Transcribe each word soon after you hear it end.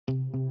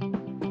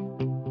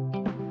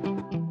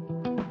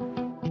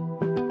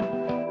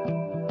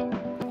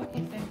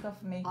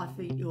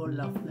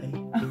You're lovely.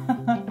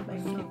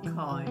 Thank you.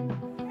 Kind.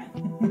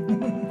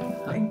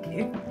 Thank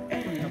you.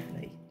 You're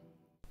lovely.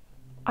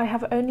 I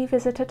have only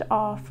visited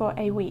R for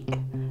a week,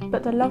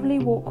 but the lovely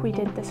walk we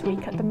did this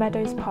week at the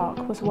Meadows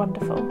Park was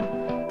wonderful.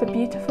 The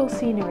beautiful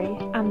scenery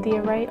and the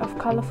array of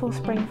colourful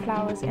spring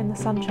flowers in the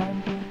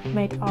sunshine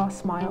made R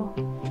smile.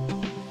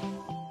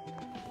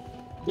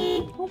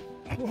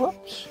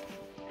 Whoops.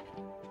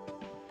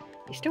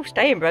 You're still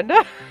staying,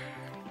 Brenda.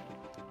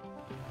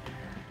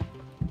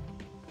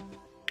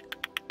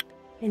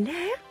 Hello? Do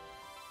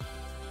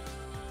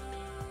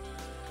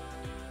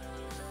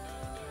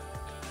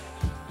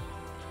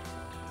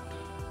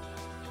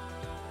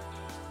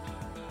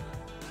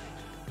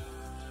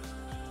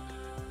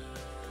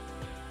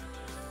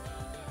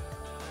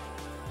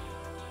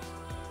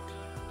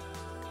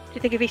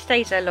you think if he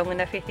stays there long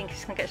enough, you think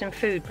he's going to get some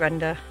food,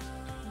 Brenda?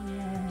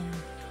 Yeah.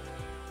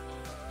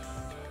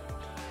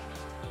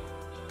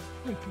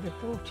 We could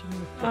have brought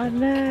him. I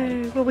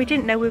know. Well, we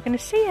didn't know we were going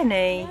to see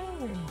any.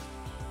 No.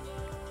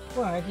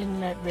 Well, I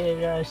didn't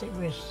realise it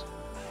was,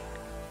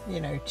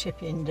 you know,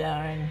 tipping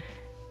down.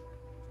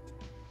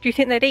 Do you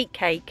think they'd eat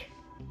cake?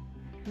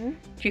 Hmm?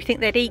 Do you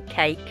think they'd eat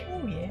cake?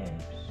 Oh, yes.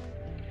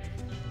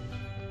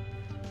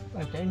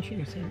 Well, don't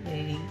you think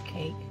they eat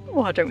cake?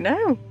 Well, I don't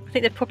know. I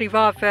think they'd probably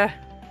rather a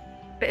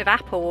bit of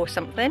apple or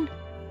something.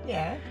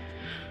 Yeah.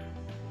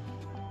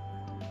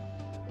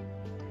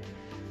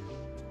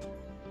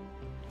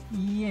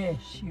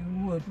 Yes, you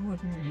would,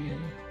 wouldn't you?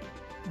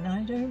 And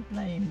I don't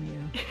blame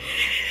you.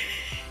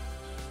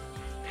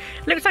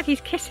 Looks like he's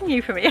kissing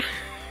you from here.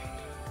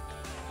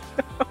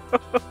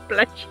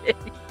 Bless you.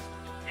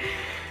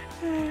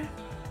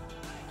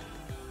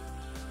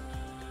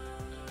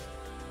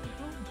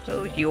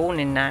 Oh, he's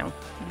yawning now.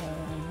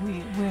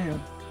 We're a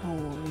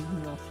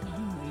boring lot,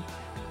 aren't we?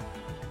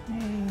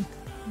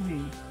 We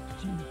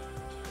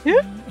do.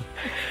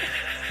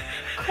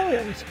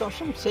 Coil's got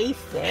some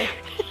teeth there.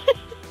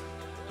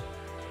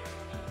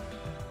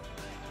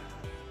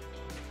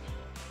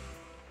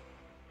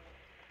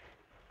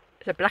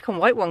 There's a black and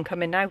white one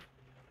coming now.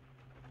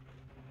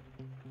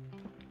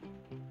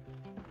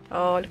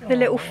 Oh, look at the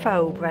little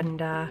foal,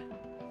 Brenda.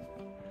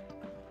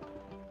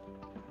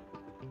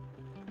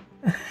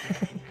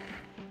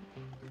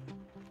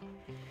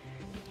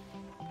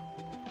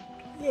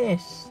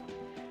 Yes.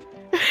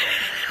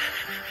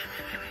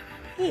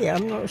 Yeah,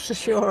 I'm not so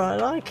sure I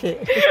like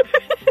it.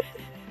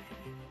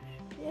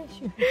 Yes,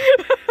 you.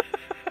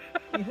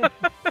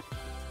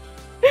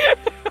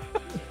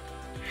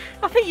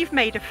 I think you've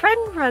made a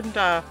friend,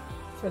 Brenda.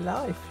 For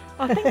life.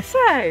 I think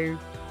so.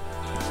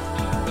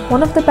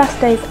 One of the best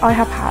days I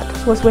have had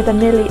was with a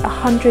nearly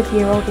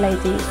 100-year-old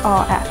lady,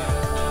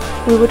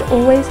 RF. We would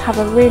always have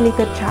a really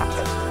good chat,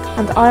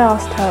 and I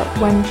asked her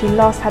when she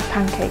last had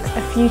pancakes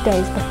a few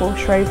days before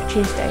Shrove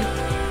Tuesday.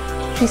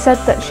 She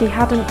said that she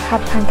hadn't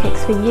had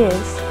pancakes for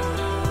years.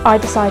 I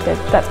decided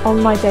that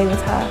on my day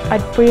with her,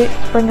 I'd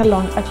bring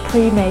along a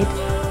pre-made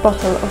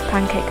bottle of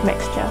pancake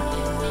mixture.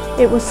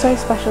 It was so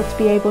special to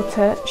be able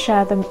to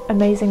share the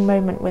amazing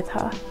moment with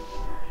her.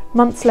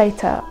 Months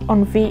later,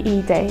 on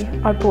VE Day,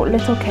 I brought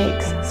little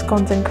cakes,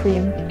 scones and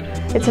cream.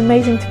 It's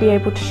amazing to be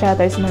able to share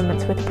those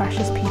moments with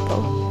precious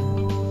people.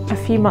 A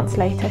few months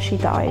later, she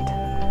died.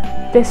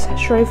 This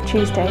Shrove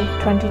Tuesday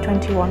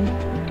 2021,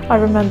 I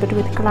remembered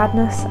with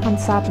gladness and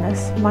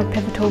sadness my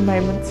pivotal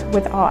moments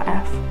with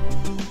RF.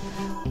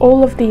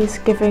 All of these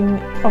giving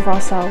of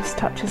ourselves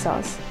touches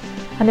us,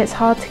 and it's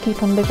hard to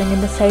keep on living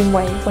in the same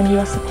way when you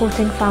are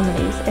supporting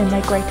families in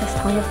their greatest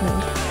time of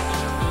need.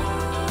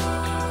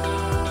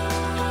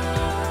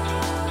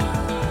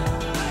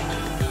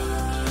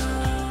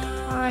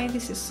 Hi,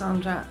 this is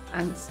Sandra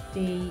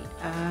Anstey.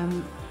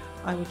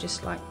 I would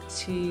just like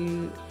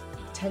to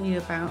tell you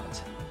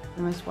about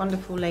the most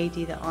wonderful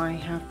lady that I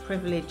have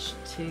privileged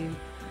to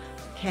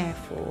care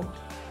for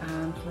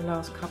the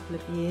last couple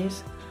of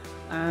years.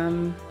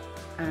 And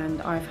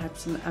I've had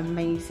some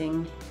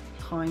amazing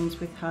times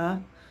with her.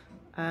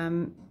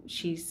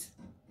 She's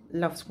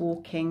loves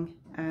walking,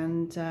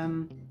 and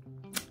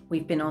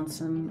we've been on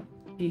some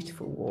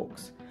beautiful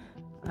walks.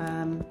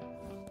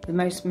 The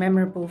most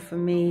memorable for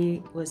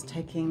me was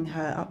taking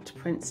her up to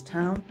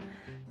Princetown,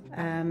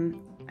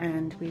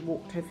 and we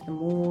walked over the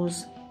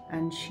moors,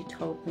 and she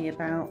told me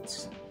about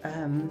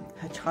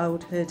her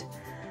childhood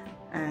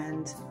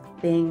and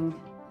being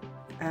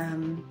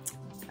an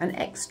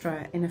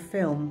extra in a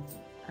film,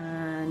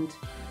 and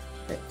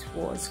it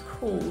was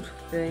called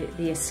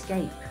The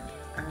Escape,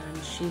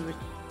 and she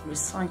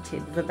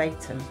recited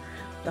verbatim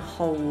the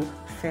whole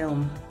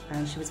film,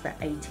 and she was about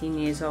 18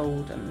 years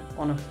old and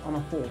on a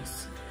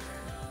horse.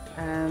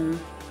 And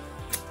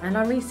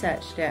I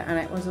researched it, and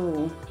it was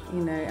all,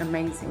 you know,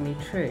 amazingly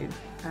true.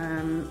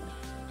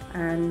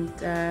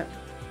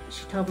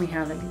 She told me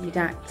how the lead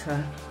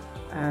actor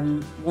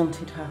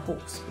wanted her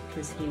horse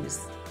because he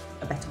was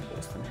a better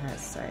horse than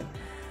hers. So,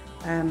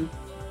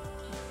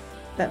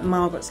 but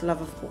Margaret's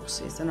love of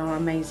horses and our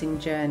amazing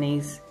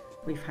journeys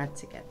we've had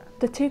together.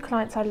 The two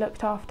clients I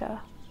looked after,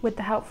 with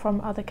the help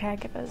from other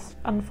caregivers,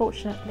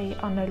 unfortunately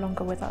are no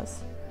longer with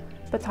us.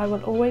 but I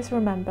will always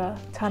remember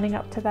turning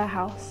up to their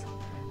house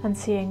and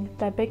seeing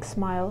their big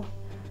smile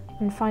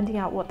and finding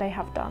out what they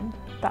have done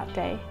that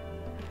day.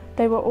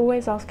 They were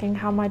always asking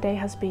how my day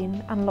has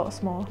been and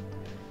lots more.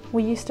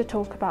 We used to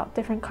talk about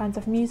different kinds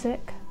of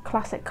music,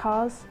 classic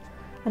cars,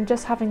 and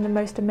just having the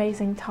most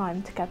amazing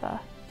time together.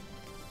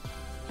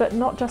 But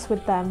not just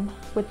with them,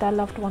 with their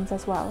loved ones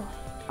as well.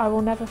 I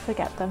will never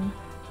forget them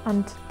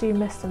and do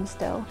miss them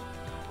still.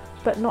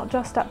 But not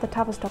just at the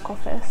Tavistock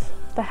office,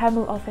 the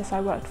Hemel office I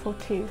worked for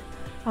too,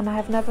 and I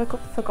have never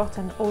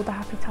forgotten all the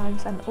happy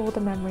times and all the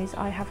memories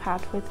I have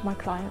had with my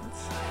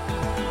clients.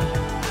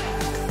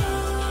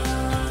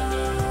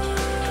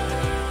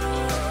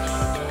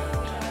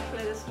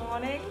 This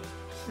morning,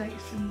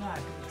 Snakes and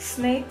ladders.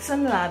 snakes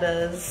and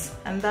ladders,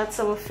 and that's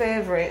our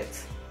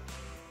favourite.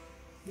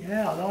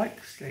 Yeah, I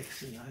like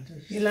snakes and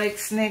ladders. You like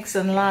snakes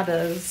and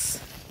ladders?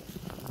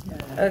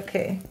 Yeah.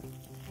 Okay.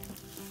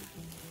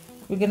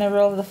 We're gonna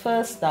roll the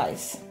first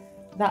dice.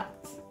 That.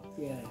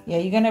 Yeah. Yeah,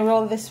 you're gonna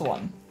roll this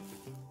one.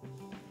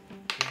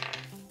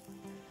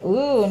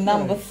 Ooh,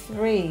 number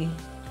 3.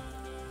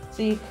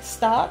 So you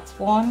start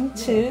 1,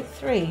 2,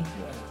 3. Yeah.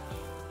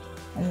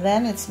 And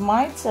then it's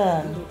my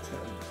turn. Your turn.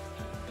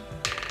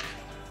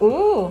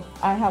 Ooh,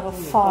 I have a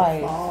You've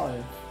got 5.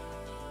 5.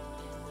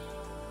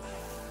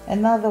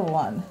 Another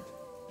one.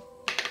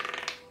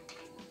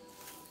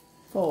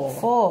 4.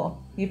 4.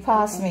 You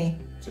pass me.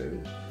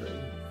 2, 3, 4.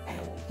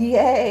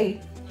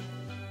 Yay.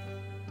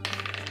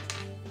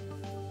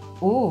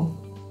 Ooh,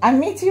 I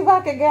meet you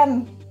back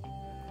again.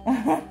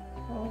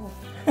 Oh,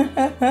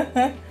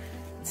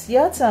 It's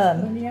your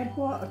turn. only had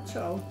what? A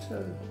child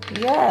too.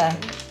 Yeah.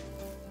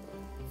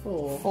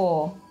 4.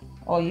 4.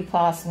 Oh, you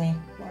pass me.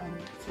 1,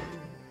 2,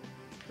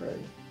 3,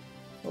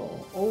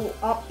 4. Oh,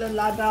 up the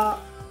ladder.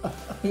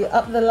 You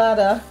up the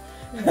ladder.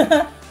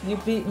 You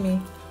beat me.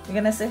 You're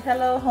gonna say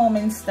hello home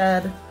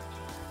instead.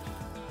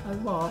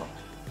 And what?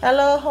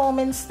 Hello home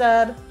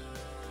instead.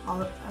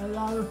 Oh,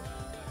 hello.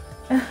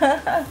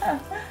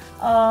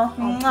 Oh,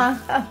 mwah.